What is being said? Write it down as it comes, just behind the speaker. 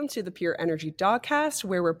To the Pure Energy Dogcast,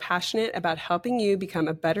 where we're passionate about helping you become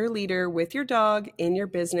a better leader with your dog, in your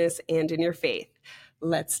business, and in your faith.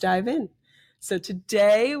 Let's dive in. So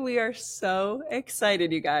today we are so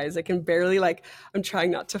excited, you guys. I can barely I'm trying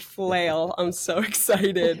not to flail. I'm so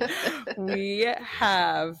excited. We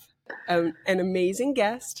have an amazing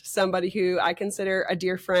guest, somebody who I consider a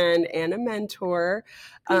dear friend and a mentor.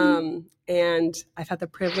 And I've had the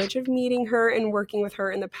privilege of meeting her and working with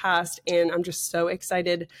her in the past. And I'm just so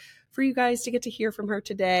excited for you guys to get to hear from her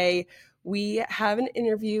today. We have an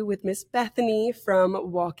interview with Miss Bethany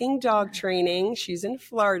from Walking Dog Training. She's in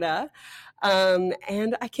Florida.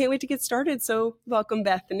 And I can't wait to get started. So welcome,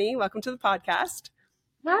 Bethany. Welcome to the podcast.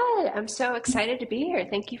 Hi, I'm so excited to be here.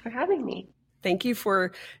 Thank you for having me. Thank you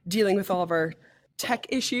for dealing with all of our tech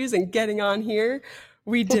issues and getting on here.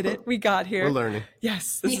 We did it. We got here. We're learning.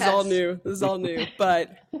 Yes, this is all new. This is all new, but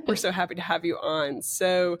we're so happy to have you on.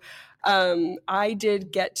 So I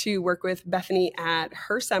did get to work with Bethany at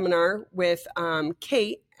her seminar with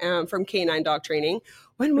Kate from K9 Dog Training.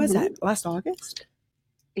 When was that? Last August?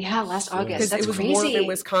 Yeah, last August. That's it was crazy. warm in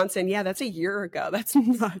Wisconsin. Yeah, that's a year ago. That's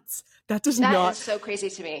nuts. That is so crazy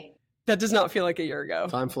to me. That does not feel like a year ago.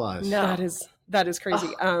 Time flies. No. That is crazy.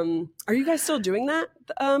 Oh. Are you guys still doing that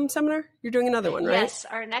seminar? You're doing another one, right? Yes,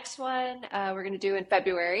 our next one we're going to do in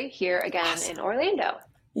February here again in Orlando.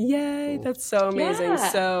 Yay, that's so amazing. Yeah.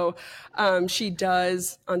 So she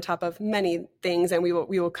does, on top of many things, and we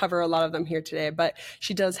will cover a lot of them here today, but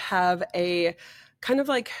she does have a kind of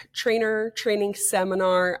like training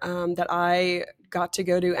seminar that I got to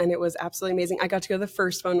go to, and it was absolutely amazing. I got to go to the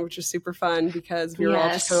first one, which was super fun because we were all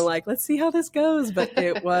just kind of like, let's see how this goes, but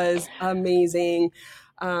it was amazing.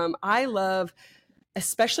 I love,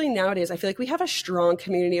 especially nowadays, I feel like we have a strong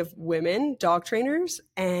community of women dog trainers,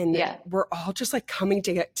 and we're all just like coming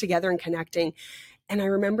together and connecting. And I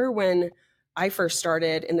remember when I first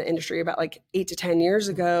started in the industry about like 8 to 10 years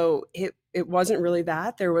ago, it wasn't really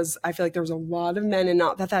that. I feel like there was a lot of men, and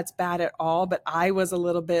not that that's bad at all, but I was a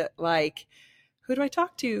little bit like, who do I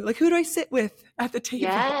talk to? Like, who do I sit with at the table?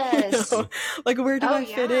 Yes. You know? Like, where do I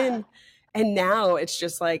fit in? And now it's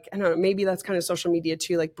just like, I don't know, maybe that's kind of social media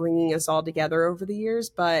too, like bringing us all together over the years.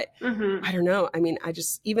 But I don't know. I mean,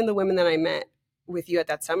 even the women that I met with you at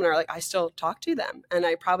that seminar, like I still talk to them, and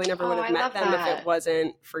I probably never would have met them if it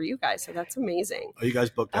wasn't for you guys. So that's amazing. Are you guys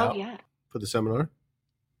booked out for the seminar?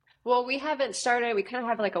 Well, we haven't started. We kind of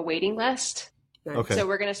have like a waiting list. Nice. Okay. So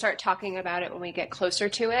we're going to start talking about it when we get closer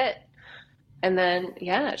to it. And then,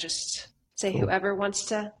 just say whoever wants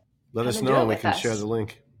to let us know, and we can share the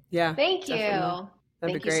link. Yeah. Thank you. Definitely.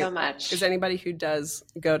 Thank you so much. Because anybody who does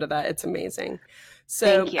go to that, it's amazing.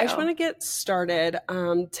 So I just want to get started.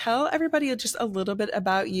 Tell everybody just a little bit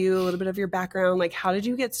about you, a little bit of your background. Like, how did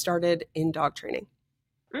you get started in dog training?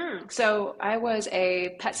 So I was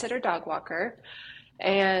a pet sitter dog walker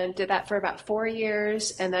and did that for about 4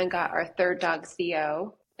 years, and then got our third dog,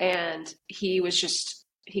 Theo. And he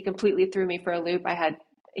completely threw me for a loop. I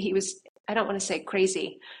don't want to say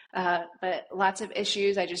crazy, but lots of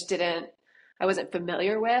issues I wasn't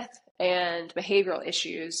familiar with, and behavioral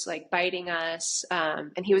issues like biting us.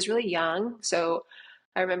 And he was really young. So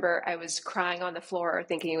I remember I was crying on the floor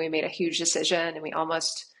thinking we made a huge decision, and we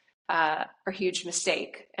almost, a huge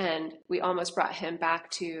mistake. And we almost brought him back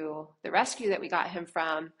to the rescue that we got him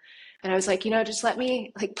from. And I was like, just let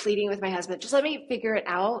me, like pleading with my husband, just let me figure it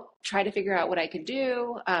out, try to figure out what I could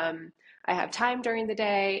do. I have time during the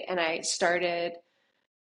day. And I started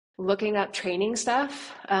looking up training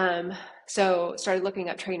stuff. So started looking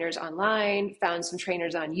up trainers online, found some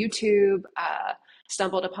trainers on YouTube,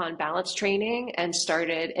 stumbled upon balance training, and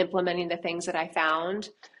started implementing the things that I found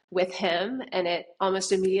with him. And it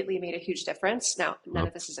almost immediately made a huge difference. Now, none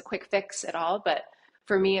of this is a quick fix at all, but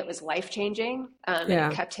for me, it was life-changing.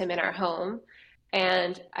 It kept him in our home.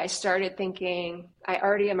 And I started thinking, I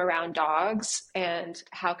already am around dogs, and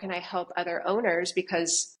how can I help other owners?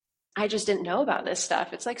 Because I just didn't know about this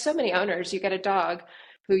stuff. It's like so many owners, you get a dog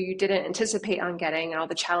who you didn't anticipate on getting, and all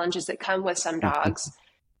the challenges that come with some dogs.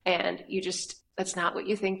 And that's not what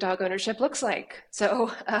you think dog ownership looks like.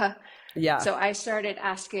 So, so I started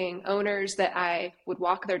asking owners that I would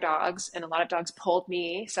walk their dogs, and a lot of dogs pulled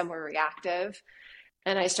me, some were reactive.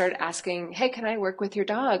 And I started asking, hey, can I work with your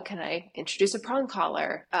dog? Can I introduce a prong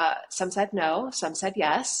collar? Some said no, some said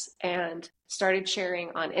yes, and started sharing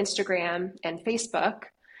on Instagram and Facebook,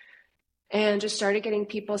 and just started getting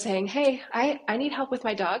people saying, hey, I need help with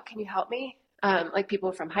my dog. Can you help me? Like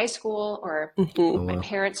people from high school or my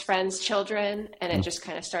parents' friends' children. And it just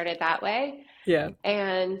kind of started that way. Yeah.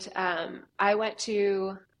 And I went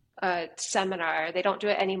to a seminar. They don't do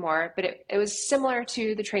it anymore, but it was similar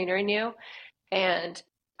to the Trainer in You. And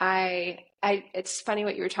it's funny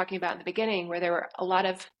what you were talking about in the beginning, where there were a lot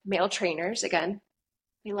of male trainers. Again,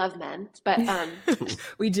 we love men, but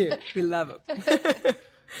we do. We love them.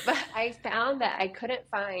 But I found that I couldn't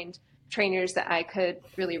find trainers that I could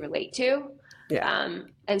really relate to. Yeah.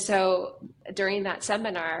 And so during that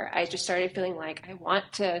seminar, I just started feeling like I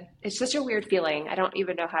want to, it's such a weird feeling. I don't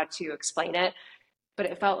even know how to explain it, but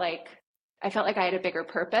it felt like I had a bigger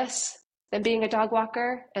purpose than being a dog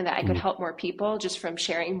walker, and that I could help more people just from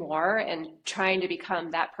sharing more and trying to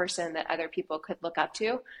become that person that other people could look up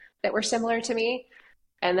to that were similar to me.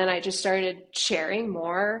 And then I just started sharing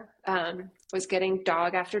more, was getting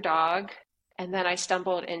dog after dog. And then I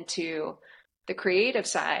stumbled into the creative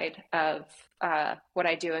side of what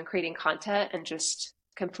I do and creating content, and just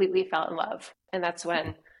completely fell in love. And that's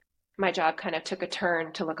when my job kind of took a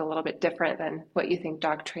turn to look a little bit different than what you think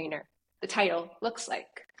dog trainer, the title, looks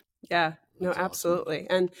like. Yeah, no, absolutely.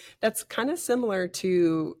 And that's kind of similar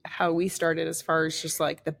to how we started, as far as just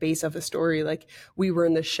like the base of the story. Like, we were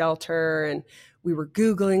in the shelter and we were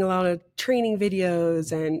Googling a lot of training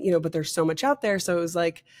videos, and, but there's so much out there. So it was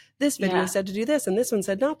like, this video said to do this and this one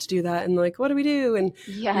said not to do that. And like, what do we do? And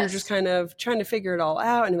we were just kind of trying to figure it all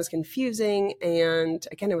out, and it was confusing. And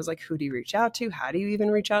again, it was like, who do you reach out to? How do you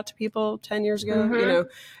even reach out to people 10 years ago?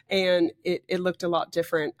 And it looked a lot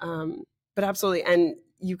different. But absolutely. And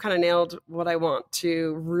you kind of nailed what I want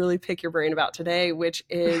to really pick your brain about today, which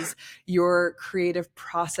is your creative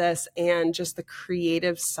process and just the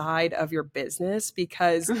creative side of your business,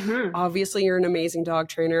 because obviously you're an amazing dog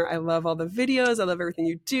trainer. I love all the videos. I love everything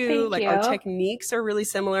you do. Thank you. Our techniques are really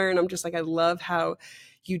similar. And I'm just like, I love how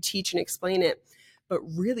you teach and explain it, but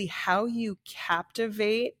really how you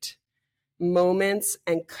captivate moments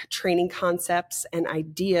and training concepts and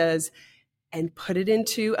ideas and put it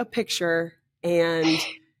into a picture and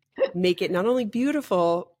make it not only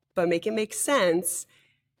beautiful, but make it make sense.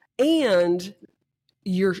 And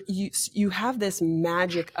you have this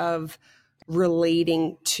magic of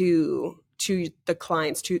relating to the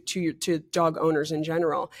clients, to dog owners in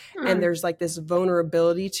general. And there's like this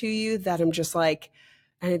vulnerability to you that I'm just like,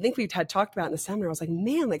 and I think we've had talked about in the seminar. I was like,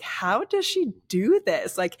 man, like, how does she do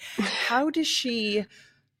this? Like, how does she,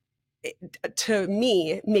 to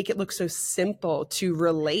me, make it look so simple to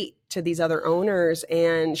relate to these other owners?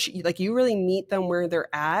 And you really meet them where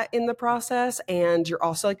they're at in the process. And you're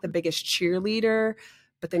also like the biggest cheerleader,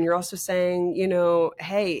 but then you're also saying,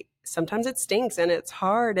 hey, sometimes it stinks and it's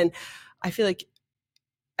hard. And I feel like,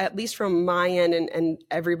 at least from my end and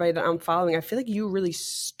everybody that I'm following, I feel like you really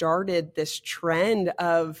started this trend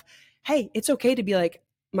of, hey, it's okay to be like,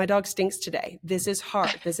 my dog stinks today. This is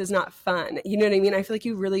hard. This is not fun. You know what I mean? I feel like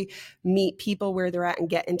you really meet people where they're at and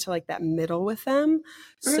get into like that middle with them.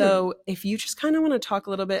 So if you just kind of want to talk a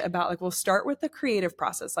little bit about, like, we'll start with the creative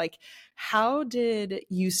process. Like, how did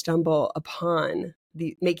you stumble upon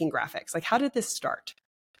the making graphics? Like, how did this start?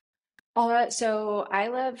 So I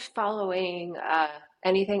love following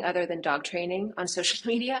anything other than dog training on social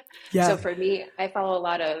media. Yeah. So for me, I follow a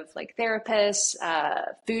lot of like therapists,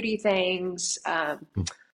 foodie things,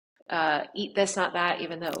 eat this, not that,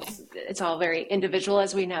 even though it's all very individual,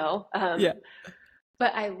 as we know.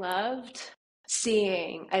 But I loved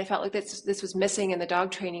seeing, I felt like this was missing in the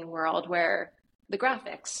dog training world, where the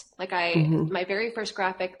graphics, like my very first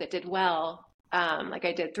graphic that did well, like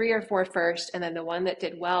I did 3 or 4 first, and then the one that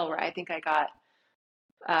did well, where I think I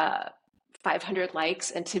got 500 likes.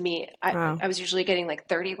 And to me, I was usually getting like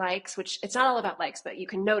 30 likes, which it's not all about likes, but you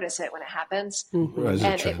can notice it when it happens.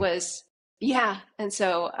 And it was, and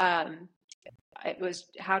so it was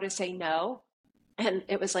how to say no. And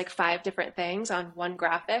it was like 5 different things on one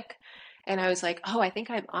graphic. And I was like, oh, I think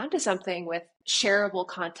I'm onto something with shareable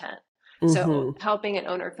content. So helping an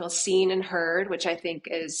owner feel seen and heard, which I think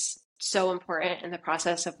is so important in the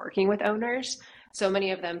process of working with owners. So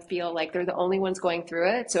many of them feel like they're the only ones going through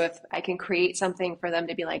it. So if I can create something for them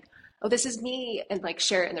to be like, oh, this is me, and like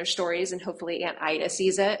share it in their stories, and hopefully Aunt Ida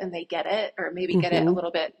sees it and they get it, or maybe get it a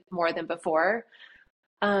little bit more than before.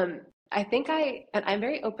 I think and I'm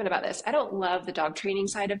very open about this. I don't love the dog training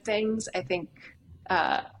side of things. I think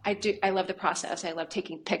I love the process. I love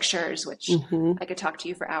taking pictures, which I could talk to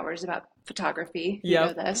you for hours about photography. You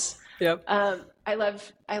know this. I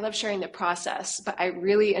love sharing the process, but I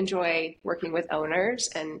really enjoy working with owners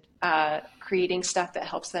and creating stuff that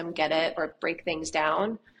helps them get it or break things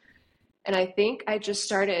down. And I think I just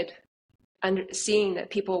started seeing that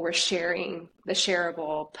people were sharing the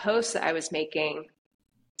shareable posts that I was making.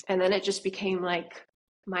 And then it just became like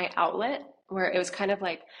my outlet, where it was kind of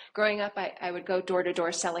like growing up, I would go door to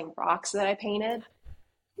door selling rocks that I painted.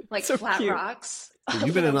 like so flat cute. rocks.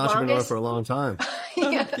 You've been an entrepreneur for a long time.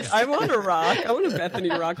 Yes. I want a rock. I want a Bethany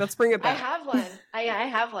rock. Let's bring it back. I have one. I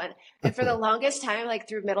have one. And for the longest time, like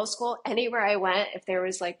through middle school, anywhere I went, if there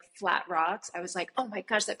was like flat rocks, I was like, oh my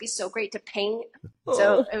gosh, that'd be so great to paint.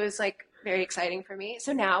 So it was like very exciting for me.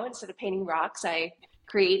 So now instead of painting rocks, I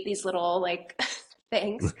create these little like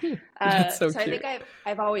things. That's so I cute. think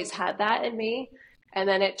I've always had that in me. And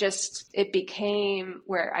then it became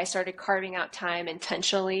where I started carving out time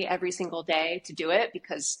intentionally every single day to do it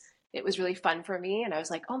because it was really fun for me. And I was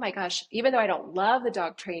like, oh my gosh, even though I don't love the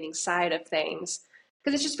dog training side of things,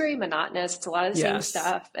 because it's just very monotonous, it's a lot of the same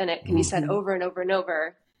stuff and it can be said over and over and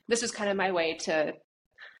over. This was kind of my way to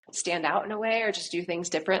stand out in a way or just do things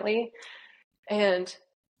differently. And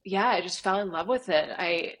yeah, I just fell in love with it.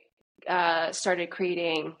 I started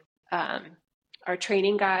creating our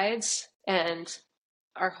training guides and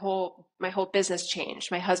my whole business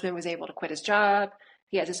changed. My husband was able to quit his job.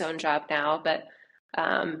 He has his own job now, but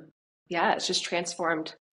yeah, it's just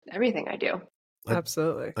transformed everything I do.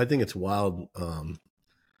 Absolutely. I think it's wild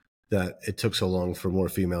that it took so long for more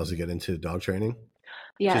females to get into dog training.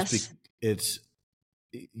 Yes.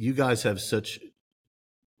 You guys have such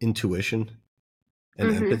intuition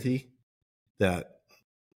and empathy that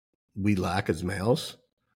we lack as males.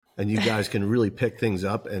 And you guys can really pick things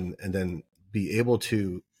up and then be able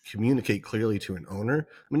to communicate clearly to an owner.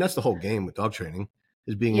 I mean, that's the whole game with dog training,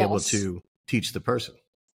 is being able to teach the person.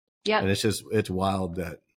 Yeah. And it's wild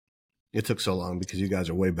that it took so long because you guys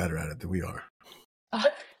are way better at it than we are. Oh,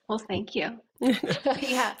 well, thank you.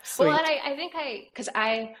 Yeah. Sweet. Well, and I think because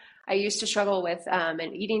I used to struggle with an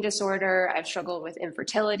eating disorder. I've struggled with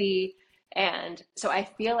infertility. And so I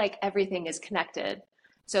feel like everything is connected.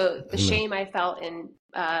 So the shame I felt in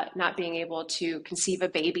not being able to conceive a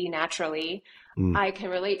baby naturally, I can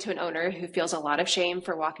relate to an owner who feels a lot of shame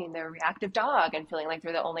for walking their reactive dog and feeling like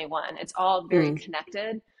they're the only one. It's all very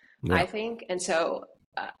connected, I think. And so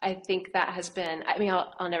I think that has been, I mean,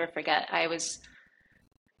 I'll never forget.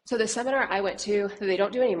 So the seminar I went to, that they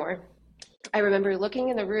don't do anymore, I remember looking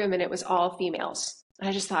in the room and it was all females. And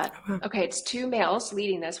I just thought, okay, it's 2 males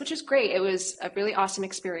leading this, which is great. It was a really awesome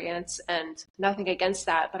experience and nothing against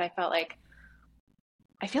that. But I feel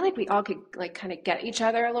like we all could like kind of get each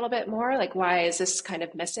other a little bit more. Like, why is this kind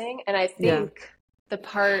of missing? And I think the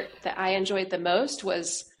part that I enjoyed the most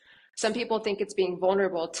was some people think it's being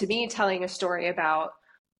vulnerable. To me, telling a story about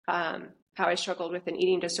how I struggled with an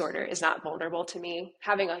eating disorder is not vulnerable to me.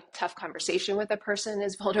 Having a tough conversation with a person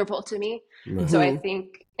is vulnerable to me. So I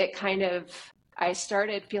think I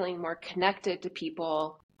started feeling more connected to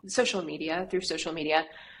people through social media,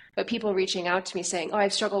 but people reaching out to me saying, oh,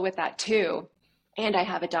 I've struggled with that too. And I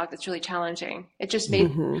have a dog that's really challenging. It just made,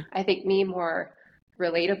 I think, me more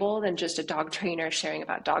relatable than just a dog trainer sharing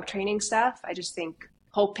about dog training stuff. I just think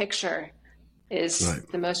whole picture is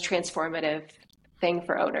the most transformative thing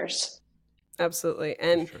for owners. Absolutely.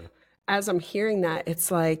 And as I'm hearing that,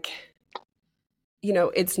 it's like, you know,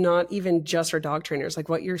 it's not even just for dog trainers. Like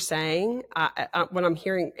what you're saying, when I'm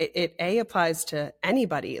hearing it applies to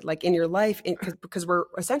anybody, like in your life, because we're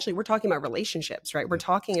talking about relationships, right? We're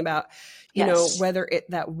talking about, you know, whether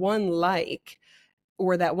that one like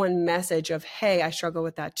or that one message of, hey, I struggle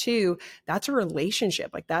with that too. That's a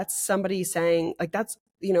relationship. Like that's somebody saying, like that's,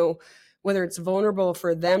 you know, whether it's vulnerable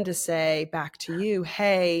for them to say back to you,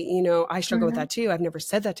 hey, you know, I struggle with that too. I've never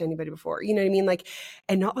said that to anybody before. You know what I mean? Like,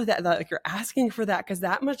 and not that like you're asking for that, because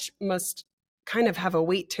that much must kind of have a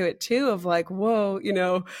weight to it too, of like, whoa, you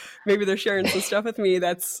know, maybe they're sharing some stuff with me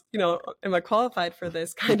that's, you know, am I qualified for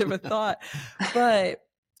this kind of a thought? But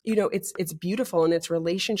you know, it's beautiful in its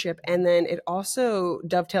relationship. And then it also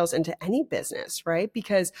dovetails into any business, right?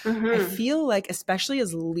 Because I feel like, especially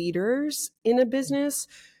as leaders in a business,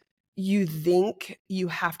 you think you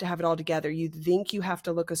have to have it all together. You think you have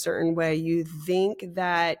to look a certain way. You think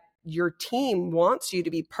that your team wants you to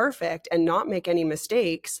be perfect and not make any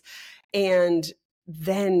mistakes. And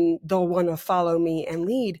then they'll want to follow me and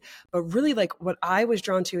lead. But really, like what I was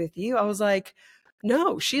drawn to with you, I was like,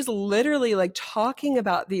 no, she's literally like talking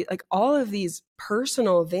about like all of these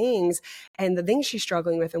personal things and the things she's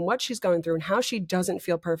struggling with and what she's going through and how she doesn't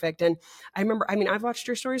feel perfect. And I remember, I mean, I've watched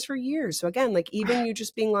your stories for years. So again, like even you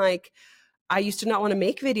just being like, I used to not want to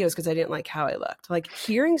make videos because I didn't like how I looked. Like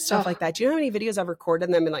hearing stuff like that. Do you know how many videos I've recorded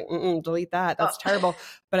and then been like, delete that. That's terrible.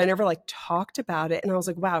 But I never like talked about it. And I was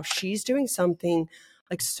like, wow, she's doing something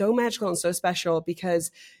like so magical and so special,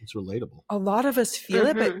 because it's relatable. A lot of us feel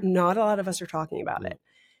it, but not a lot of us are talking about it.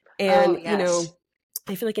 And, you know,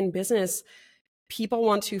 I feel like in business, people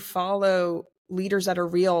want to follow leaders that are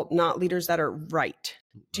real, not leaders that are right.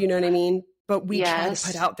 Do you know what I mean? but we try to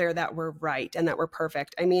put out there that we're right and that we're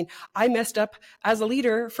perfect. I mean, I messed up as a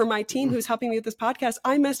leader for my team who's helping me with this podcast.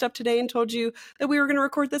 I messed up today and told you that we were going to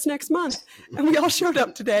record this next month. And we all showed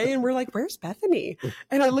up today and we're like, where's Bethany?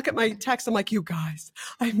 And I look at my text. I'm like, you guys,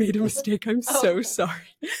 I made a mistake. I'm so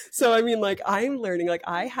sorry. So, I mean, like, I'm learning, like,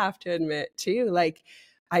 I have to admit too, like,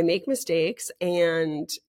 I make mistakes. And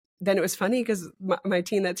then it was funny because my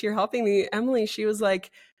team that's here helping me, Emily, she was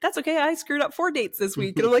like, that's okay. I screwed up 4 dates this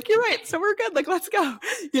week. And I'm like, you're right. So we're good. Like, let's go,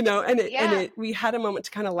 we had a moment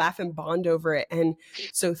to kind of laugh and bond over it. And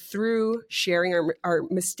so through sharing our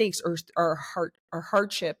mistakes or our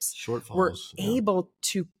hardships, shortfalls, we're able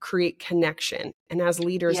to create connection. And as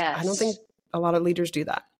leaders, I don't think a lot of leaders do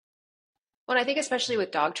that. Well, I think especially with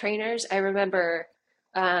dog trainers, I remember,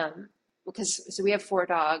 so we have 4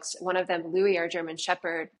 dogs. One of them, Louie, our German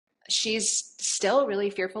Shepherd, she's still really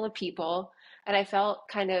fearful of people. And I felt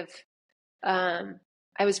kind of,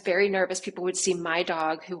 I was very nervous people would see my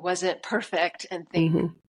dog who wasn't perfect and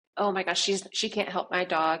think, oh my gosh, she can't help my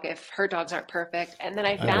dog if her dogs aren't perfect. And then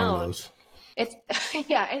I found it's,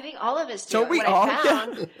 I think all of us do. Don't we all?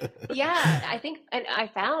 I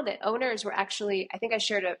found that owners were actually, I think I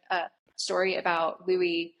shared a story about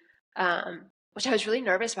Louie, which I was really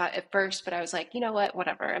nervous about at first, but I was like, you know what,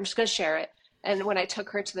 whatever, I'm just going to share it. And when I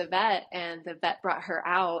took her to the vet and the vet brought her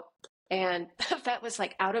out, and the vet was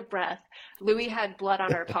like out of breath. Louie had blood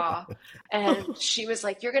on her paw. And she was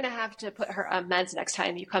like, you're going to have to put her on meds next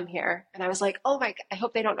time you come here. And I was like, oh my God, I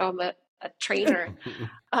hope they don't know I'm a trainer.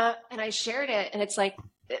 And I shared it. And it's like,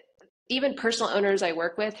 even personal owners I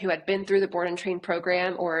work with who had been through the Board and Train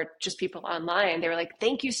program or just people online, they were like,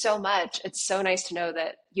 thank you so much. It's so nice to know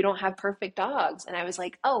that you don't have perfect dogs. And I was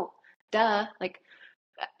like, oh, duh. Like,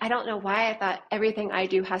 I don't know why I thought everything I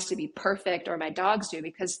do has to be perfect or my dogs do,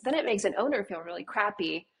 because then it makes an owner feel really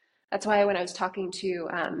crappy. That's why when I was talking to,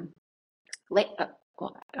 I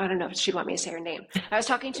don't know if she'd want me to say her name. I was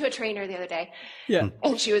talking to a trainer the other day,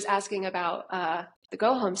 and she was asking about the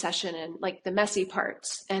go home session and like the messy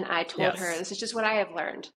parts. And I told her, this is just what I have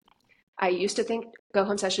learned. I used to think go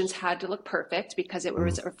home sessions had to look perfect because it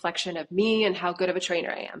was a reflection of me and how good of a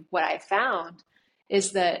trainer I am. What I found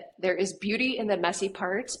is that there is beauty in the messy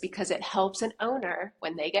parts because it helps an owner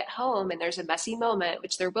when they get home and there's a messy moment,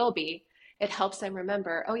 which there will be, it helps them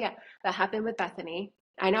remember, oh yeah, that happened with Bethany.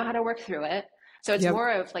 I know how to work through it. So it's more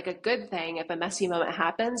of like a good thing if a messy moment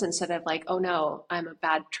happens instead of like, oh no, I'm a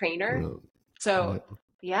bad trainer. So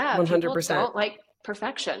 100%. People don't like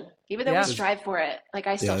perfection, even though we strive for it. Like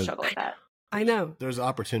I still struggle with that. I know. There's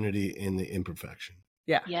opportunity in the imperfection.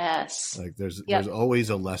 Yeah. Yes. Like there's always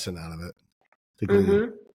a lesson out of it.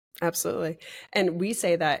 Absolutely. And we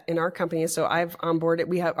say that in our company. So I've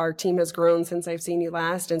onboarded, our team has grown since I've seen you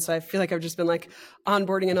last. And so I feel like I've just been like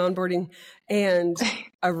onboarding. And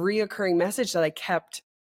a reoccurring message that I kept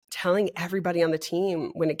telling everybody on the team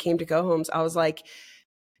when it came to go homes, I was like,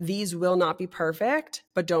 these will not be perfect,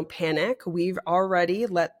 but don't panic. We've already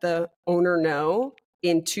let the owner know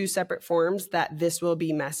in 2 separate forms that this will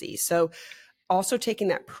be messy. So also taking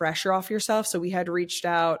that pressure off yourself. So we had reached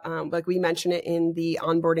out, like we mentioned it in the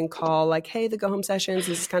onboarding call, like, hey, the go home sessions,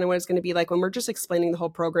 this is kind of what it's going to be like when we're just explaining the whole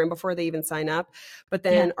program before they even sign up. But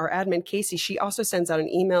then our admin, Casey, she also sends out an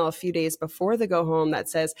email a few days before the go home that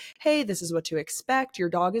says, hey, this is what to expect. Your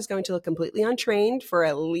dog is going to look completely untrained for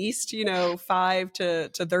at least, 5 to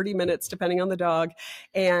 30 minutes, depending on the dog.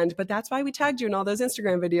 But that's why we tagged you in all those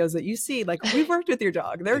Instagram videos that you see. Like, we've worked with your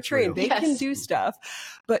dog. They're trained. They can do stuff.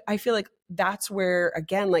 But I feel like that's where,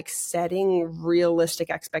 again, like setting realistic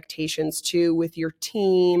expectations too with your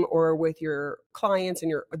team or with your clients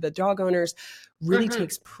and the dog owners really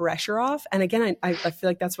takes pressure off. And again, I feel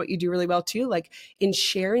like that's what you do really well too, like in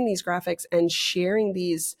sharing these graphics and sharing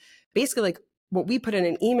these basically like what we put in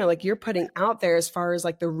an email, like you're putting out there as far as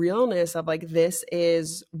like the realness of like, this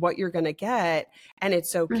is what you're going to get and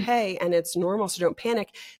it's okay and it's normal. So don't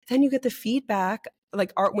panic. Then you get the feedback.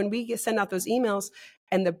 Like when we send out those emails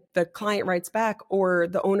and the client writes back or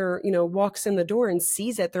the owner, walks in the door and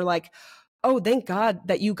sees it, they're like, oh, thank God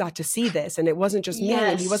that you got to see this. And it wasn't just me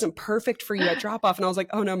and he wasn't perfect for you at drop off. And I was like,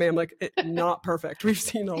 oh no, ma'am, like not perfect. We've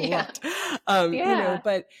seen a lot,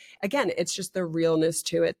 but again, it's just the realness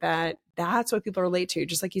to it that's what people relate to.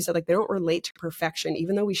 Just like you said, like they don't relate to perfection,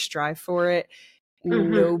 even though we strive for it.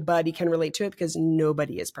 Nobody can relate to it because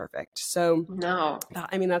nobody is perfect. So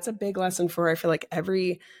that's a big lesson for, I feel like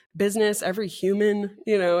every business, every human,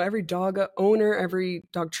 every dog owner, every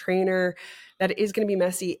dog trainer, that it is going to be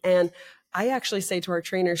messy. And I actually say to our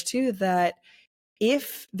trainers too, that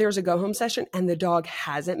if there's a go home session and the dog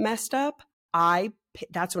hasn't messed up,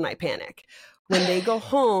 that's when I panic. when they go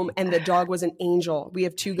home and the dog was an angel. We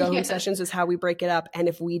have 2 go home sessions is how we break it up. And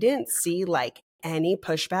if we didn't see like any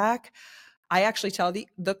pushback, I actually tell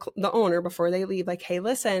the owner before they leave, like, hey,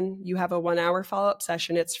 listen, you have a 1-hour follow-up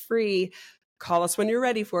session. It's free. Call us when you're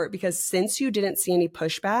ready for it, because since you didn't see any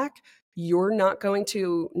pushback, you're not going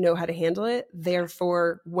to know how to handle it.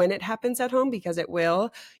 Therefore, when it happens at home, because it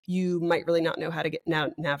will, you might really not know how to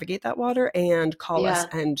navigate that water, and call us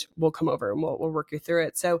and we'll come over and we'll work you through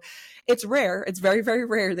it. So it's rare. It's very, very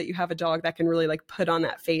rare that you have a dog that can really like put on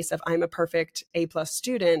that face of I'm a perfect A+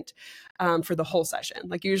 student for the whole session.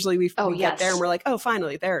 Like usually we get there and we're like, oh,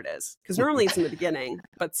 finally, there it is. Because normally it's in the beginning,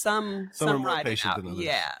 but some ride it out.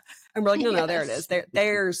 Yeah. And we're like, no, there it is.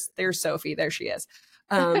 There's Sophie. There she is.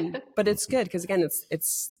 But it's good because again,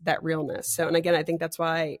 it's that realness. So, and again, I think that's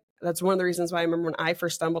one of the reasons why I remember when I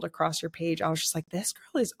first stumbled across your page, I was just like, this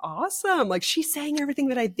girl is awesome. Like she's saying everything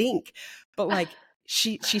that I think, but like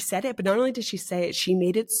she said it, but not only did she say it, she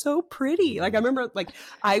made it so pretty. Like I remember like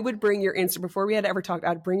I would bring your Insta before we had ever talked,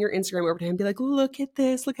 I'd bring your Instagram over to him and be like, look at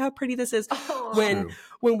this, look how pretty this is.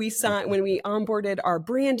 When we onboarded our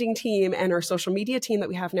branding team and our social media team that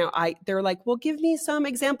we have now, they're like, well, give me some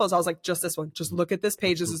exampers. I was like, just this one, just look at this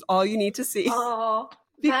page. This is all you need to see. Oh,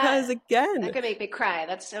 because again, that could make me cry.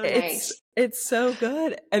 That's so nice. It's so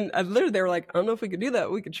good. And literally they were like, I don't know if we could do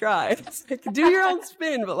that. We could try. It's like, do your own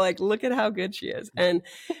spin, but like, look at how good she is. And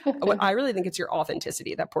what I really think it's your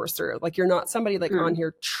authenticity that pours through. Like you're not somebody like on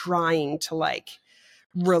here trying to like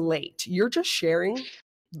relate. You're just sharing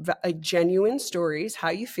genuine stories, how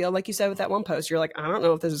you feel. Like you said with that one post, you're like, I don't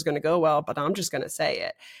know if this is going to go well, but I'm just going to say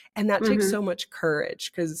it. And that takes so much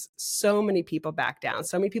courage because so many people back down.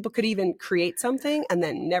 So many people could even create something and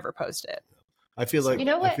then never post it. I feel like,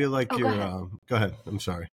 Go ahead. I'm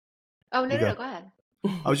sorry. Oh, no, go ahead.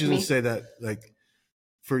 I was just going to say that like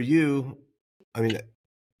for you, I mean,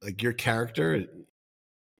 like your character,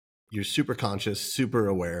 you're super conscious, super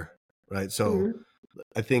aware, right? So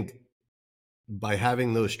I think by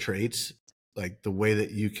having those traits, like the way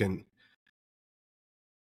that you can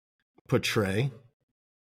portray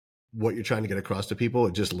what you're trying to get across to people,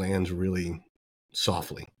 it just lands really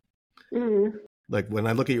softly. Like when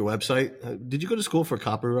I look at your website, did you go to school for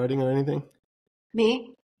copywriting or anything?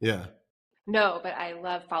 Me? Yeah. No, but I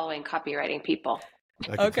love following copywriting people.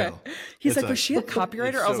 Okay. He's like, was she a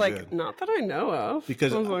copywriter? I was like, good. Not that I know of.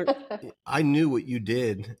 Because I knew what you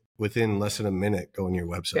did within less than a minute going to your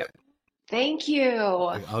website. Yep. Thank you.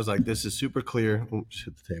 I was like, this is super clear. Oops,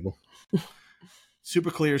 hit the table.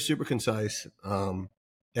 Super clear, super concise.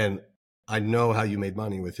 And I know how you made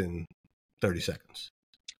money within 30 seconds.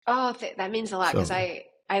 Oh, that means a lot because I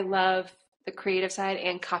love the creative side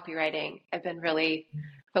and copywriting. I've been really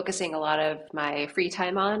focusing a lot of my free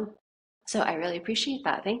time on. So I really appreciate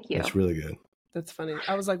that. Thank you. That's really good. That's funny.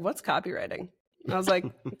 I was like, what's copywriting? I was like,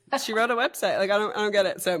 she wrote a website. Like, I don't get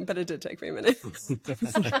it. So, but it did take me a minute.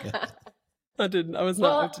 I was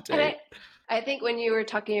not up to date. I think when you were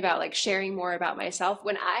talking about like sharing more about myself,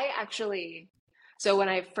 when I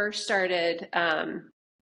first started,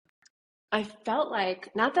 I felt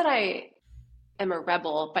like, not that I am a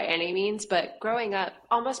rebel by any means, but growing up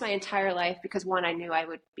almost my entire life, because one, I knew I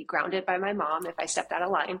would be grounded by my mom if I stepped out of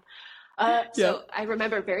line. So I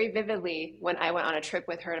remember very vividly when I went on a trip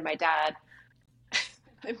with her and my dad,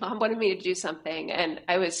 my mom wanted me to do something and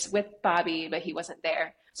I was with Bobby, but he wasn't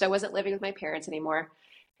there. So I wasn't living with my parents anymore.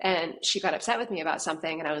 And she got upset with me about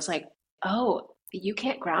something. And I was like, oh, you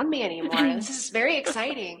can't ground me anymore. This is very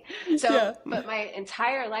exciting. So, but my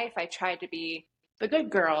entire life, I tried to be the good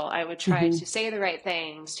girl. I would try to say the right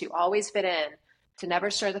things, to always fit in, to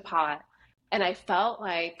never stir the pot. And I felt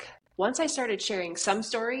like once I started sharing some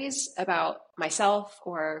stories about myself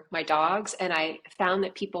or my dogs, and I found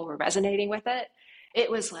that people were resonating with it, it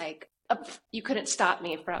was like, you couldn't stop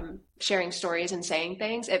me from sharing stories and saying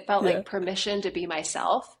things. It felt like permission to be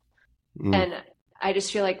myself. And I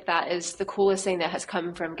just feel like that is the coolest thing that has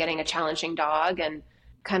come from getting a challenging dog and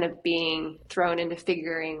kind of being thrown into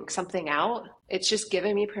figuring something out. It's just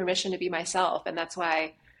given me permission to be myself. And that's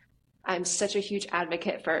why I'm such a huge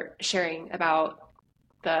advocate for sharing about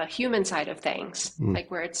the human side of things,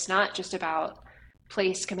 like where it's not just about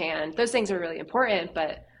place, command. Those things are really important,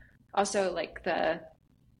 but also like the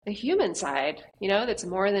human side, that's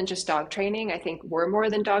more than just dog training. I think we're more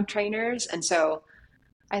than dog trainers. And so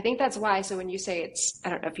I think that's why. So when you say I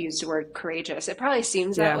don't know if you use the word courageous, it probably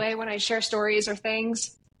seems that way when I share stories or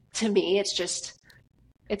things. To me,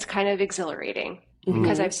 it's kind of exhilarating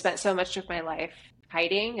because I've spent so much of my life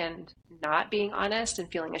hiding and not being honest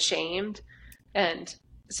and feeling ashamed. And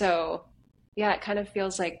so, it kind of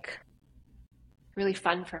feels like really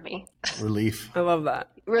fun for me. Relief. I love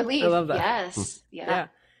that. Relief. I love that. Yes. Yeah.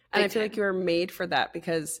 And I feel like you were made for that,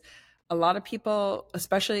 because a lot of people,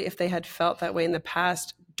 especially if they had felt that way in the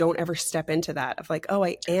past, don't ever step into that of like, oh,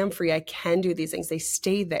 I am free. I can do these things. They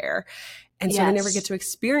stay there. And so they never get to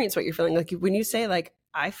experience what you're feeling. Like when you say like,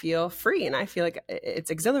 I feel free and I feel like it's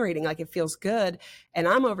exhilarating, like it feels good. And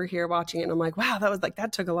I'm over here watching it and I'm like, wow,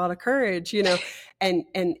 that took a lot of courage, you know? And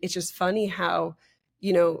it's just funny how,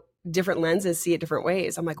 you know, different lenses see it different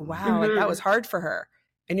ways. I'm like, wow, like that was hard for her.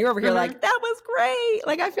 And you're over here like, that was great.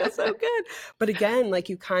 Like, I feel so good. But again, like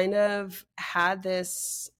you kind of had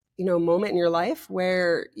this, you know, moment in your life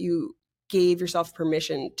where you gave yourself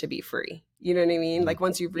permission to be free. You know what I mean? Like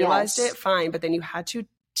once you realized it, fine. But then you had to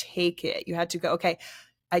take it. You had to go, okay,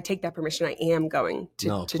 I take that permission. I am going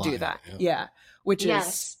to do that. Yeah. Which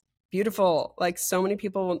is beautiful. Like so many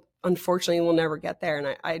people, unfortunately, will never get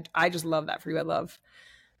there. And I just love that for you. I love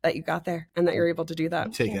that you got there and that you're able to do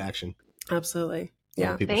that. Take action. Absolutely.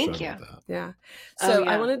 Yeah. Thank you. Yeah. So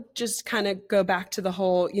I want to just kind of go back to the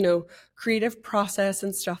whole, you know, creative process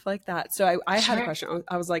and stuff like that. So I had a question.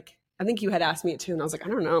 I was like, I think you had asked me it too. And I was like, I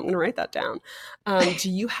don't know. I'm going to write that down. Do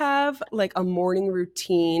you have like a morning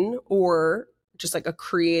routine or just like a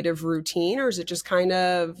creative routine, or is it just kind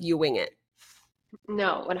of you wing it?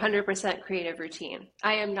 No, 100% creative routine.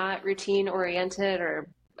 I am not routine oriented or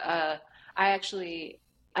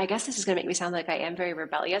I guess this is going to make me sound like I am very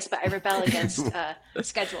rebellious, but I rebel against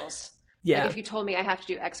schedules. Yeah. Like if you told me I have to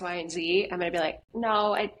do X, Y, and Z, I'm going to be like,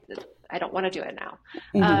 no, I don't want to do it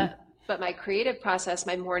now. But my creative process,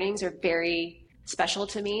 my mornings are very special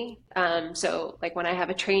to me. So like when I have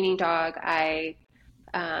a training dog, I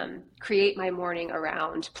create my morning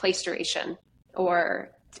around place duration,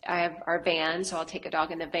 or I have our van. So I'll take a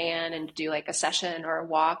dog in the van and do like a session or a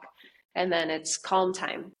walk. And then it's calm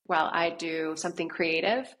time while I do something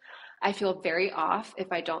creative. I feel very off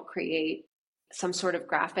if I don't create some sort of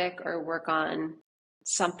graphic or work on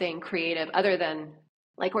something creative other than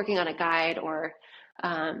like working on a guide or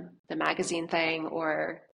the magazine thing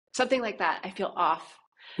or something like that. I feel off.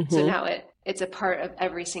 So now it's a part of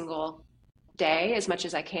every single day as much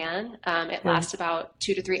as I can. It lasts about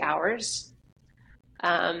 2 to 3 hours.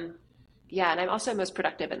 And I'm also most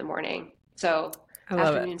productive in the morning. So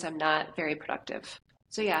afternoons, I'm not very productive.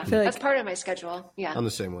 So that's part of my schedule. Yeah. I'm the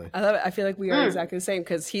same way. I love it. I feel like we are exactly the same,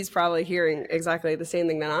 because he's probably hearing exactly the same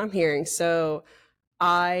thing that I'm hearing. So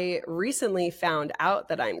I recently found out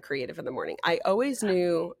that I'm creative in the morning. I always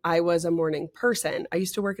knew I was a morning person. I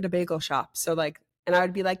used to work at a bagel shop. So and I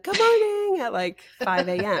would be like, good morning at like 5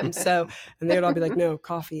 a.m. So, and they would all be like, no,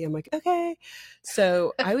 coffee. I'm like, okay.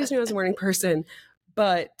 So I always knew I was a morning person,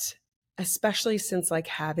 but especially since like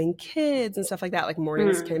having kids and stuff like that, like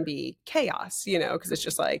mornings can be chaos, you know, because it's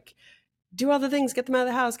just like, do all the things, get them out of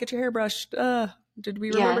the house, get your hair brushed. Did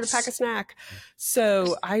we remember to pack a snack?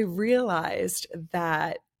 So I realized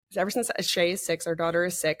that ever since Shay is 6, our daughter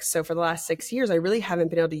is 6. So for the last 6 years, I really haven't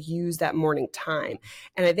been able to use that morning time.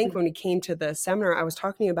 And I think when we came to the seminar, I was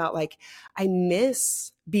talking about like, I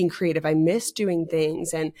miss being creative. I miss doing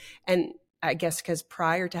things. And I guess because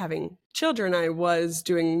prior to having children, I was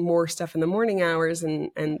doing more stuff in the morning hours,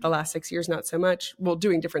 and the last 6 years, not so much. Well,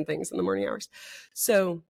 doing different things in the morning hours.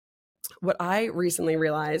 So what I recently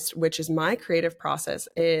realized, which is my creative process,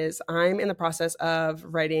 is I'm in the process of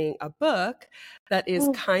writing a book that is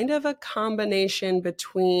kind of a combination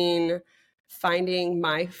between finding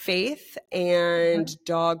my faith and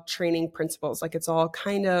dog training principles. Like it's all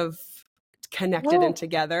kind of connected and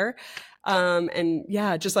together. And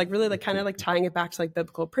just like really like kind of like tying it back to like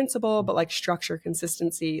biblical principle, but like structure,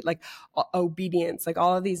 consistency, like obedience, like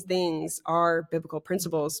all of these things are biblical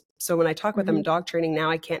principles. So when I talk with them in dog training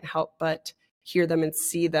now, I can't help but hear them and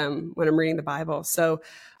see them when I'm reading the Bible. So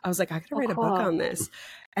I was like, I could write a book on this.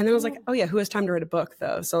 And then I was like, oh yeah, who has time to write a book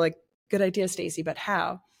though? So like, good idea, Stacey, but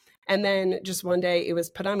how? And then just one day it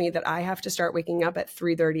was put on me that I have to start waking up at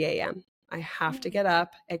 3:30 a.m. I have to get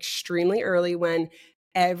up extremely early when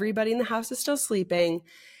everybody in the house is still sleeping.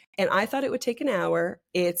 And I thought it would take an hour.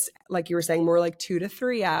 It's like you were saying, more like 2 to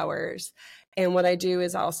 3 hours. And what I do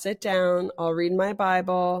is I'll sit down, I'll read my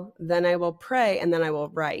Bible, then I will pray, and then I will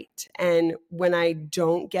write. And when I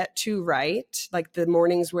don't get to write, like the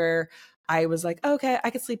mornings where I was like, okay, I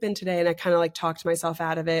could sleep in today, and I kind of like talked myself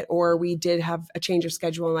out of it, or we did have a change of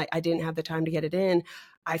schedule and like I didn't have the time to get it in,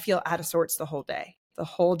 I feel out of sorts the whole day. The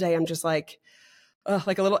whole day I'm just like a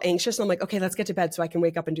little anxious. And I'm like, okay, let's get to bed so I can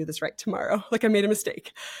wake up and do this right tomorrow. Like I made a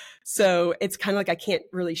mistake. So it's kind of like I can't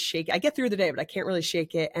really shake it. I get through the day, but I can't really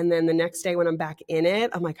shake it. And then the next day when I'm back in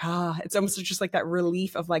it, I'm like, it's almost just like that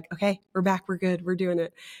relief of like, okay, we're back, we're good, we're doing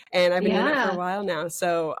it. And I've been doing it for a while now.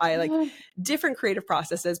 So I like different creative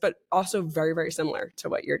processes, but also very, very similar to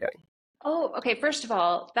what you're doing. Oh, okay. First of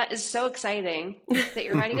all, that is so exciting that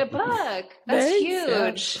you're writing a book. That's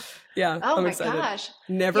huge. Yeah. Oh I'm my excited. Gosh.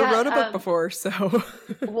 Never wrote a book before, so.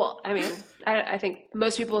 Well, I mean, I think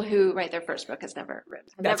most people who write their first book have never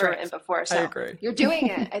written before. So I agree. You're doing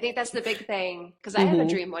it. I think that's the big thing, because I have a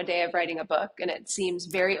dream one day of writing a book, and it seems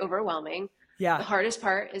very overwhelming. Yeah. The hardest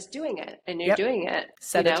part is doing it, and you're doing it.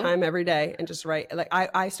 Set a time every day and just write. Like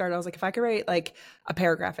I started, I was like, if I could write like a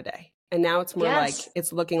paragraph a day. And now it's more like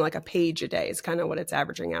it's looking like a page a day is kind of what it's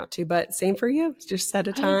averaging out to. But same for you. Just set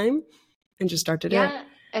a time and just start to do it. Yeah,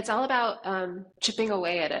 it's all about chipping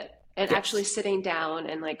away at it and actually sitting down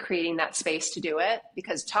and like creating that space to do it.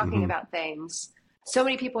 Because talking about things, so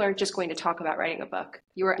many people are just going to talk about writing a book.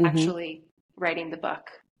 You are actually writing the book.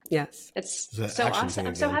 Yes. It's so awesome.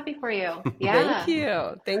 I'm so happy for you.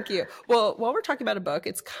 Yeah. Thank you. Well, while we're talking about a book,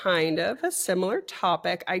 it's kind of a similar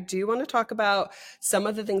topic. I do want to talk about some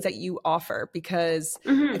of the things that you offer because,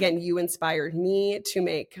 again, you inspired me to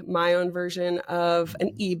make my own version of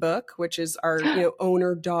an ebook, which is our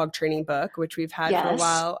owner dog training book, which we've had for a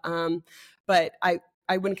while. But I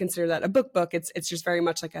wouldn't consider that a book. It's just very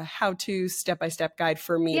much like a how-to step-by-step guide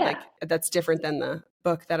for me. Yeah. Like that's different than the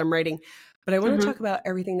book that I'm writing. But I want to talk about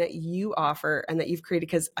everything that you offer and that you've created,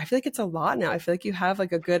 because I feel like it's a lot now. I feel like you have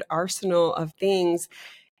like a good arsenal of things.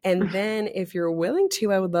 And then if you're willing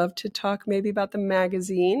to, I would love to talk maybe about the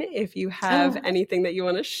magazine if you have anything that you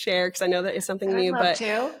want to share, because I know that is something new. But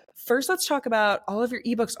first, let's talk about all of your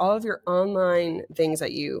ebooks, all of your online things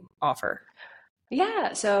that you offer.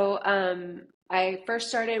 Yeah. So I first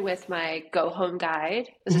started with my Go Home Guide.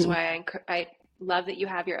 This is why I love that you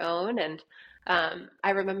have your own. And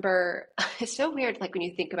I remember it's so weird, like when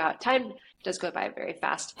you think about time does go by very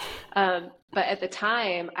fast. But at the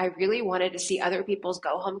time, I really wanted to see other people's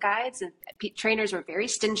go home guides, and trainers were very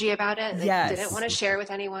stingy about it. They didn't want to share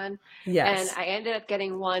with anyone. And I ended up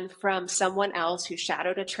getting one from someone else who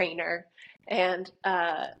shadowed a trainer. And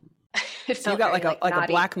so you got like a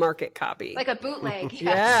black market copy, like a bootleg.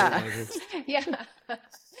 Yeah.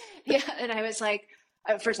 And I was like,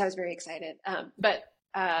 at first I was very excited. But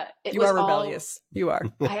you are rebellious. You are.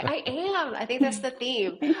 I am. I think that's the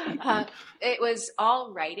theme. It was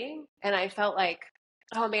all writing, and I felt like,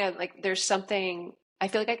 oh man, like there's something. I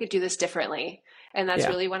feel like I could do this differently, and that's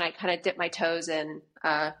really when I kind of dipped my toes in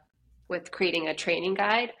with creating a training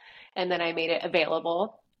guide, and then I made it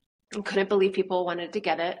available. And couldn't believe people wanted to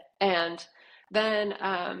get it, and then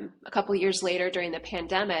a couple of years later, during the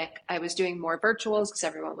pandemic, I was doing more virtuals because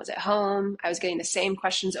everyone was at home. I was getting the same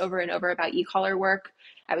questions over and over about e-collar work.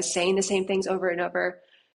 I was saying the same things over and over.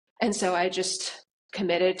 And so I just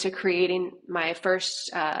committed to creating my first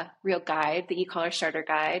real guide, the e-collar starter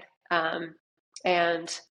guide.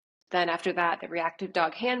 And then after that, the reactive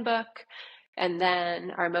dog handbook. And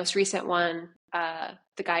then our most recent one,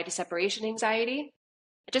 the guide to separation anxiety.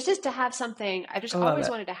 Just as to have something, I just always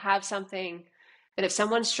wanted to have something that if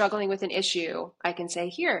someone's struggling with an issue, I can say,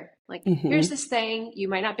 here, like, here's this thing. You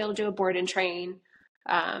might not be able to do a board and train,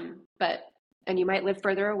 and you might live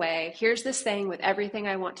further away. Here's this thing with everything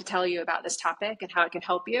I want to tell you about this topic and how it can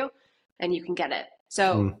help you, and you can get it.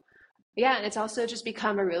 So, and it's also just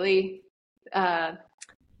become a really a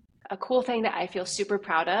cool thing that I feel super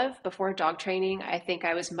proud of. Before dog training, I think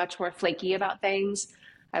I was much more flaky about things.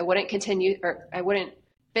 I wouldn't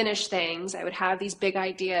finish things. I would have these big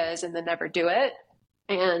ideas and then never do it.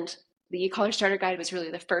 And the e-collar starter guide was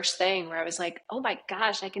really the first thing where I was like, oh my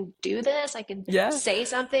gosh, I can do this. I can say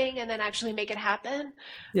something and then actually make it happen.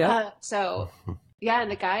 And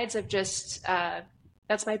the guides have just,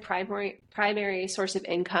 that's my primary source of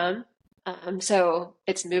income. So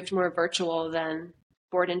it's moved more virtual than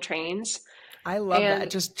board and trains. I love that.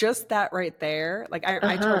 Just that right there. Like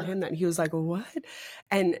I told him that and he was like, what?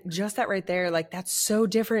 And just that right there, like that's so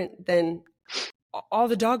different than all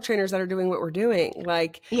the dog trainers that are doing what we're doing.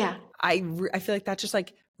 Like, I feel like that just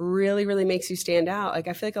like really, really makes you stand out. Like,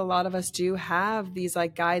 I feel like a lot of us do have these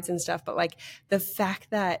like guides and stuff, but like the fact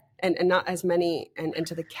that, and not as many and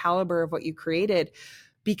to the caliber of what you created,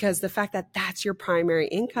 because the fact that that's your primary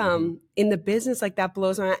income in the business, like that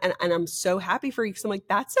blows my mind. And I'm so happy for you. Cause I'm like,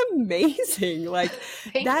 that's amazing. Like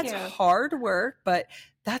that's hard work, but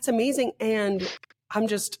that's amazing. And I'm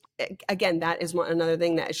just, again, that is another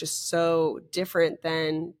thing that is just so different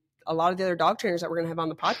than a lot of the other dog trainers that we're going to have on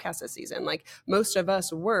the podcast this season. Like most of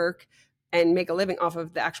us work and make a living off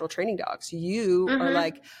of the actual training dogs. You are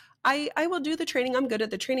like, I will do the training. I'm good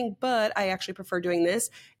at the training, but I actually prefer doing this.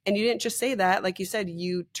 And you didn't just say that. Like you said,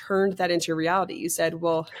 you turned that into reality. You said,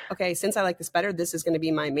 well, okay, since I like this better, this is going to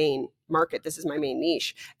be my main market. This is my main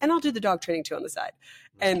niche. And I'll do the dog training too on the side.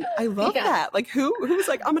 And I love that. Like who's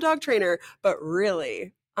like, I'm a dog trainer, but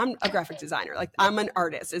really I'm a graphic designer. Like I'm an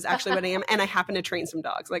artist is actually what I am. And I happen to train some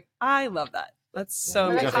dogs. Like I love that. That's so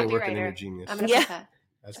You're amazing. definitely working in your genius. I'm gonna put that.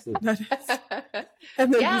 That's cool.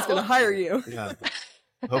 And then who's going to hire you? Yeah.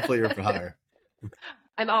 Hopefully you're for hire.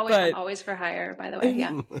 I'm always for hire, by the way.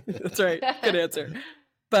 Yeah. That's right. Good answer.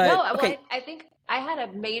 But no, okay. well, I think I had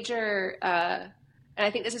a major, and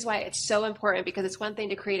I think this is why it's so important, because it's one thing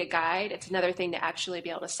to create a guide. It's another thing to actually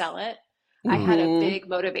be able to sell it. I had a big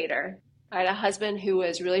motivator. I had a husband who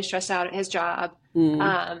was really stressed out at his job.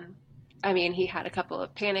 I mean, he had a couple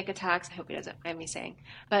of panic attacks. I hope he doesn't mind me saying,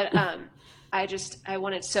 but, I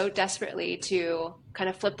wanted so desperately to kind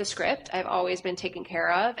of flip the script. I've always been taken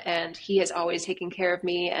care of, and he has always taken care of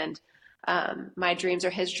me, and my dreams are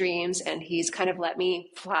his dreams, and he's kind of let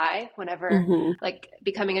me fly whenever, like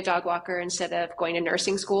becoming a dog walker instead of going to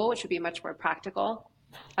nursing school, which would be much more practical.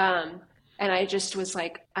 And I just was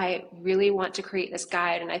like, I really want to create this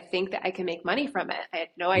guide, and I think that I can make money from it. I had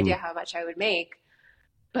no idea how much I would make,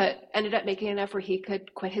 but ended up making enough where he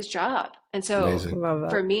could quit his job. And so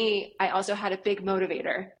for me, I also had a big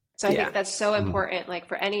motivator. So I think that's so important. Like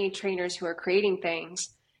for any trainers who are creating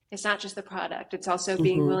things, it's not just the product. It's also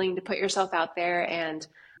being willing to put yourself out there and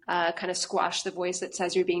kind of squash the voice that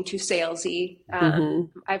says you're being too salesy.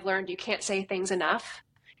 I've learned you can't say things enough.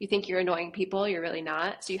 You think you're annoying people, you're really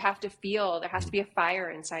not. So you have to feel, there has to be a fire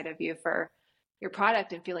inside of you for your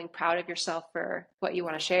product and feeling proud of yourself for what you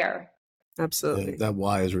want to share. Absolutely. That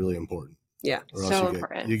why is really important. Yeah. Or so else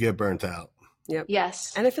important. You get burnt out. Yep.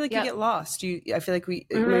 Yes. And I feel like you get lost. I feel like when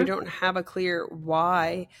you don't have a clear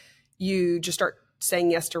why, you just start saying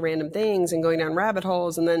yes to random things and going down rabbit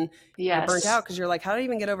holes, and then you're burnt out because you're like, how do I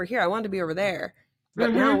even get over here? I wanted to be over there,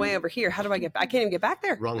 but now I'm way over here. How do I get back? I can't even get back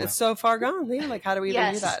there. It's so far gone. Yeah, like how do we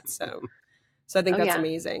even do that? So I think that's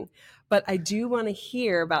amazing. But I do want to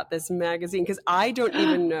hear about this magazine, because I don't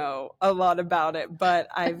even know a lot about it, but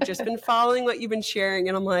I've just been following what you've been sharing,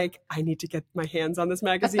 and I'm like, I need to get my hands on this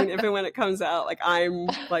magazine if and when it comes out. Like I'm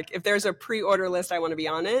like, if there's a pre-order list, I want to be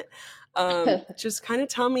on it. Just kind of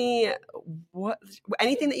tell me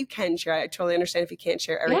anything that you can share. I totally understand if you can't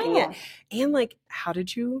share everything yet. And like, how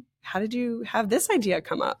did you have this idea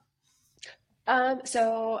come up?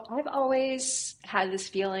 So I've always had this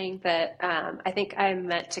feeling that I think I'm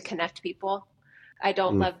meant to connect people. I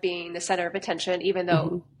don't love being the center of attention, even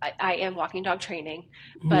though I am walking dog training.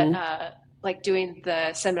 But like doing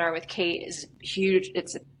the seminar with Kate is huge.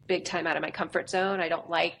 It's a big time out of my comfort zone. I don't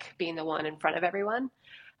like being the one in front of everyone.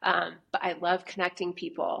 But I love connecting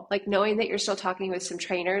people. Like knowing that you're still talking with some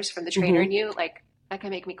trainers from the trainer in you, like that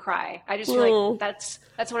can make me cry. I just feel like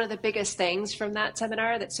that's one of the biggest things from that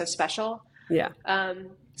seminar that's so special. Yeah.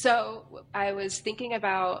 So I was thinking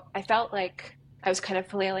about, I felt like I was kind of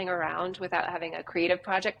flailing around without having a creative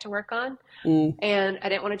project to work on. And I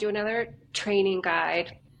didn't want to do another training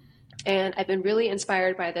guide. And I've been really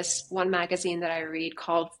inspired by this one magazine that I read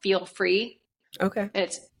called Feel Free. Okay. And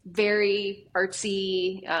it's very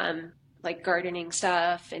artsy, like gardening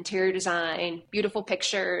stuff, interior design, beautiful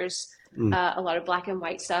pictures, a lot of black and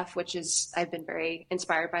white stuff, which I've been very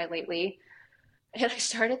inspired by lately. And I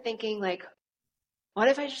started thinking like, what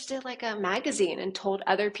if I just did like a magazine and told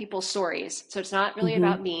other people's stories? So it's not really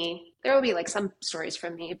about me. There will be like some stories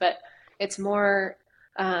from me, but it's more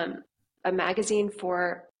a magazine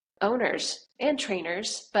for owners and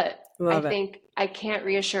trainers. But I think I can't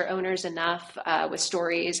reassure owners enough with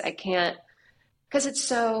stories. I can't, because it's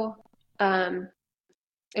so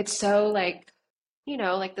like, you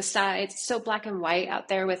know, like the sides, so black and white out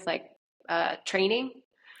there with like training.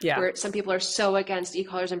 Yeah. Where some people are so against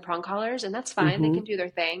e-collars and prong collars, and that's fine. They can do their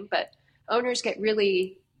thing, but owners get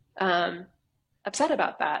really upset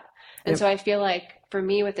about that. And so I feel like for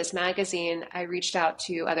me with this magazine, I reached out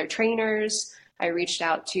to other trainers. I reached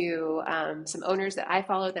out to some owners that I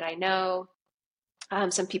follow that I know,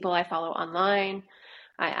 some people I follow online.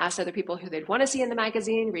 I asked other people who they'd want to see in the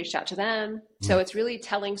magazine, reached out to them. So it's really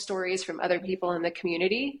telling stories from other people in the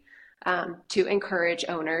community to encourage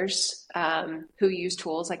owners who use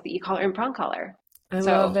tools like the e-collar and prong collar. I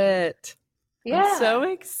love it. Yeah. I'm so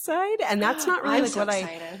excited. And that's not really like so what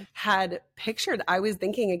excited. I had pictured. I was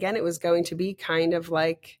thinking, again, it was going to be kind of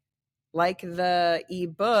like the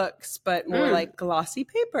e-books, but more like glossy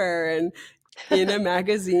paper and in a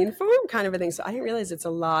magazine form kind of a thing. So I didn't realize it's a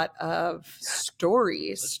lot of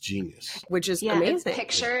stories. That's genius. Which is amazing.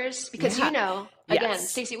 Pictures, because again,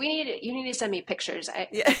 Stacey, you need to send me pictures.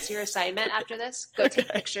 It's your assignment after this. Go take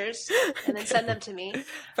pictures and then send them to me.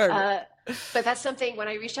 But that's something, when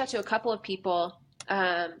I reached out to a couple of people,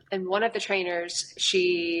 and one of the trainers,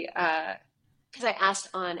 she, because I asked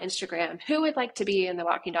on Instagram, who would like to be in the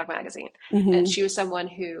Walking Dog magazine? And she was someone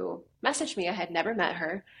who messaged me. I had never met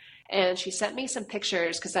her. And she sent me some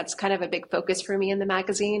pictures, because that's kind of a big focus for me in the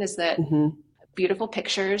magazine, is that beautiful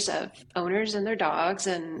pictures of owners and their dogs.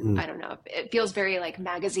 And I don't know, it feels very like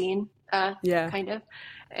magazine kind of.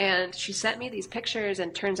 And she sent me these pictures,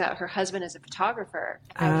 and turns out her husband is a photographer.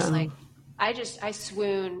 I was like, I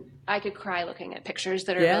swoon. I could cry looking at pictures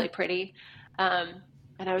that are really pretty.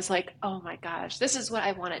 And I was like, oh my gosh, this is what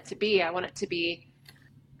I want it to be. I want it to be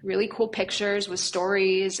really cool pictures with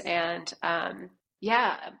stories. And I'm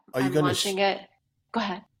launching it. Go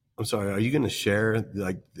ahead. I'm sorry. Are you going to share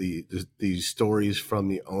like these stories from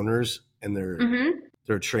the owners and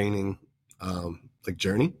their training like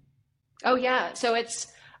journey? Oh yeah. So it's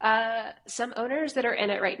some owners that are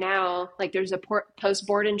in it right now. Like there's a post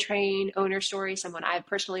board and train owner story, someone I've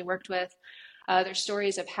personally worked with. There's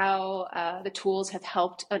stories of how the tools have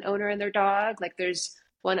helped an owner and their dog. Like there's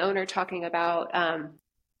one owner talking about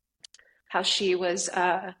how she was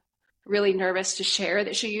really nervous to share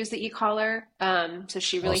that she used the e-collar. So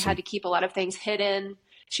she really had to keep a lot of things hidden.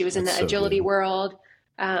 She was in the agility world,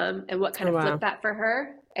 and what kind of flipped that for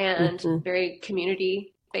her, and very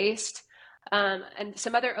community based. And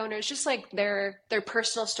some other owners, just like their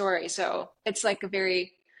personal story. So it's like a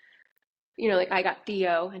very, like I got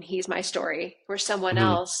Theo and he's my story, where someone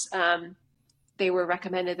else, they were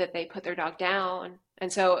recommended that they put their dog down.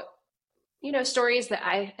 And so, stories that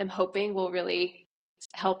I am hoping will really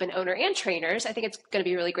help an owner and trainers. I think it's going to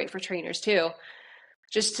be really great for trainers too,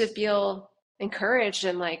 just to feel encouraged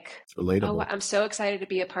and like, it's relatable. Oh, I'm so excited to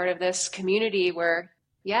be a part of this community where,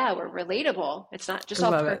 we're relatable. It's not just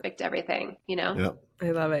all perfect, everything, Yep. I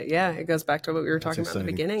love it. Yeah. It goes back to what we were talking about at the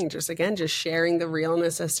beginning. Just sharing the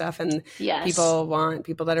realness of stuff. And people want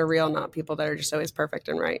people that are real, not people that are just always perfect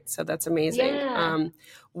and right. So that's amazing. Yeah.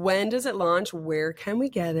 When does it launch? Where can we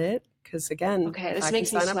get it? Because again, if I can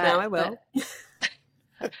sign up now, I will.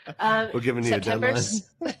 We're giving you a deadline.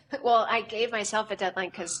 Well, I gave myself a deadline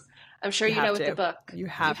because I'm sure with the book, you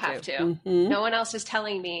have to. No one else is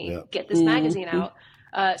telling me, get this magazine out.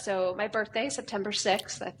 So my birthday, September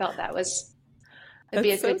 6th, I felt it'd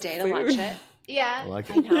be a good day to launch it. Yeah,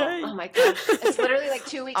 I know. Yay. Oh my gosh. It's literally like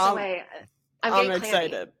 2 weeks away. I'm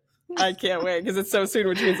excited. I can't wait because it's so soon,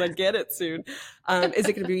 which means I get it soon. Is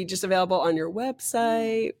it going to be just available on your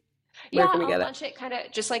website? Where can we get launch it kind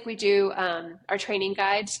of just like we do our training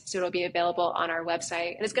guides. So it'll be available on our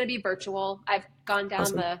website, and it's going to be virtual. I've gone down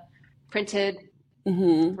the printed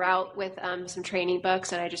route with some training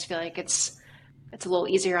books, and I just feel like it's a little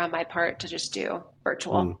easier on my part to just do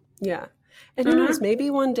virtual. Yeah. And who knows, maybe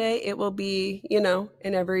one day it will be, in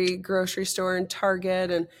every grocery store and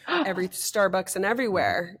Target and every Starbucks and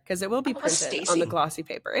everywhere, because it will be printed on the glossy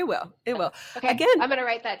paper. It will. Okay. Again, I'm going to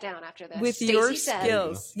write that down after this. With your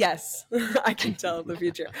skills. Yes, I can tell in the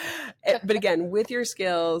future. But again, with your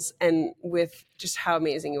skills and with just how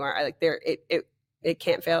amazing you are, it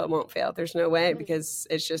can't fail. It won't fail. There's no way, because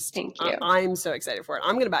it's just, I'm so excited for it.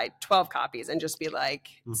 I'm going to buy 12 copies and just be like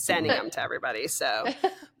sending them to everybody. So,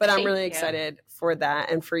 but I'm really excited for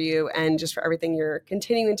that and for you and just for everything you're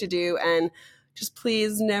continuing to do. And just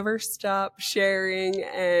please never stop sharing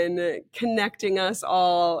and connecting us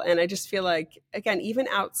all. And I just feel like, again, even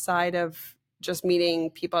outside of just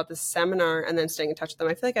meeting people at the seminar and then staying in touch with them,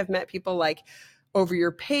 I feel like I've met people like over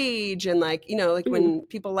your page and when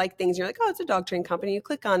people like things, you're like, oh, it's a dog train company, you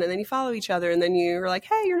click on it and then you follow each other and then you're like,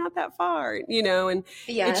 hey, you're not that far, and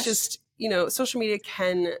it's just, social media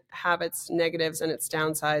can have its negatives and its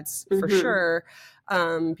downsides for sure.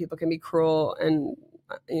 People can be cruel and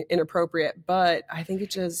inappropriate, but I think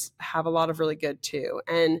it does have a lot of really good too.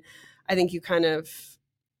 And I think you kind of,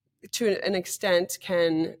 to an extent,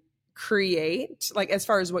 can create, like, as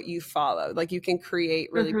far as what you follow, like you can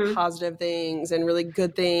create really positive things and really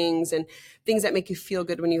good things and things that make you feel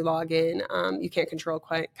good when you log in. You can't control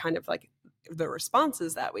quite kind of like the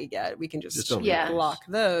responses that we get. We can just block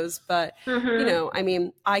those. But,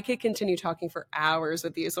 I could continue talking for hours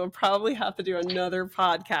with you. So we'll probably have to do another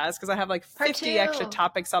podcast because I have like 50 extra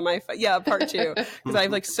topics on my phone. Yeah, part 2. Because I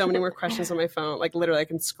have like so many more questions on my phone. Like literally I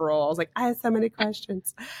can scroll. I was like, I have so many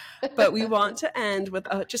questions. But we want to end with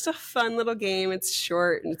just a fun little game. It's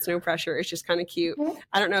short and it's no pressure. It's just kind of cute.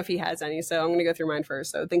 I don't know if he has any, so I'm going to go through mine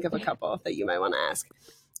first. So think of a couple that you might want to ask.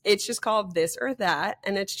 It's just called This or That.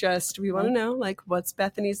 And it's just, we want to know, like, what's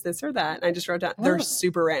Bethany's This or That? And I just wrote down, they're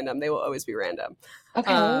super random. They will always be random.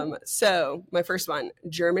 Okay. So my first one,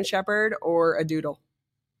 German Shepherd or a Doodle?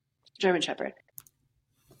 German Shepherd.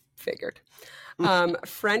 Figured.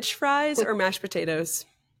 French fries or mashed potatoes?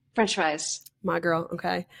 French fries. My girl.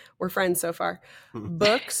 Okay. We're friends so far.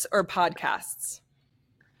 Books or podcasts?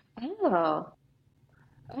 Oh.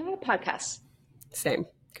 Podcasts. Same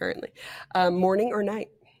currently. Morning or night?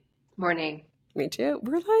 Morning. Me too.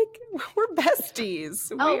 We're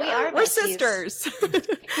besties. Oh, we are We're besties. sisters.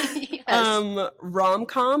 Yes.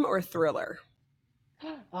 Rom-com or thriller?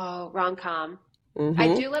 Oh, rom-com. Mm-hmm.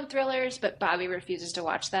 I do love thrillers, but Bobby refuses to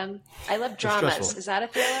watch them. I love dramas. stressful. Is that a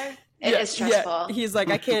thriller? It is stressful. Yeah. He's like,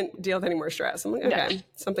 I can't deal with any more stress. I'm like, okay, No.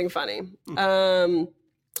 something funny.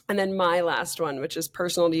 And then my last one, which is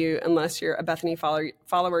personal to you, unless you're a Bethany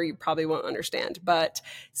follower, you probably won't understand. But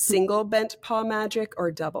single bent paw magic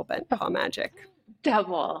or double bent paw magic?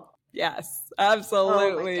 Double. Yes,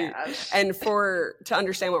 absolutely. Oh my gosh. And to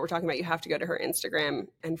understand what we're talking about, you have to go to her Instagram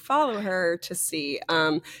and follow her to see.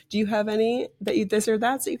 Do you have any this or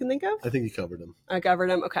that you can think of? I think you covered them. I covered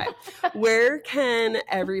them. Okay. Where can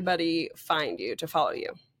everybody find you to follow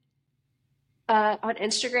you? On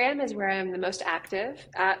Instagram is where I'm the most active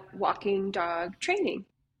at Walking Dog Training.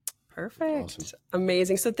 Perfect. Awesome.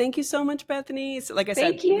 Amazing. So thank you so much, Bethany. So, like I said,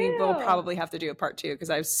 Thank you. we will probably have to do a part 2 because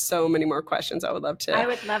I have so many more questions I would love to. I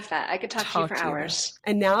would love that. I could talk to you for hours.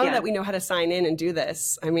 And now Yeah. that we know how to sign in and do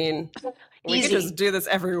this, I mean, we Easy. could just do this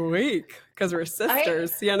every week because we're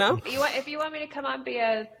sisters, you know? If you want me to come on be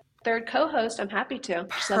a third co-host, I'm happy to.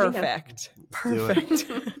 Just let me know. Perfect.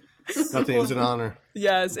 Nothing. It was an honor.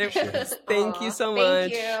 Yes, it was. Thank you so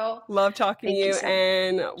much. Thank you. Love talking to Thank you you, so much.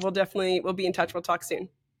 and we'll be in touch. We'll talk soon.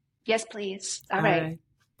 Yes, please. All All right. right.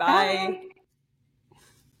 Bye. Bye.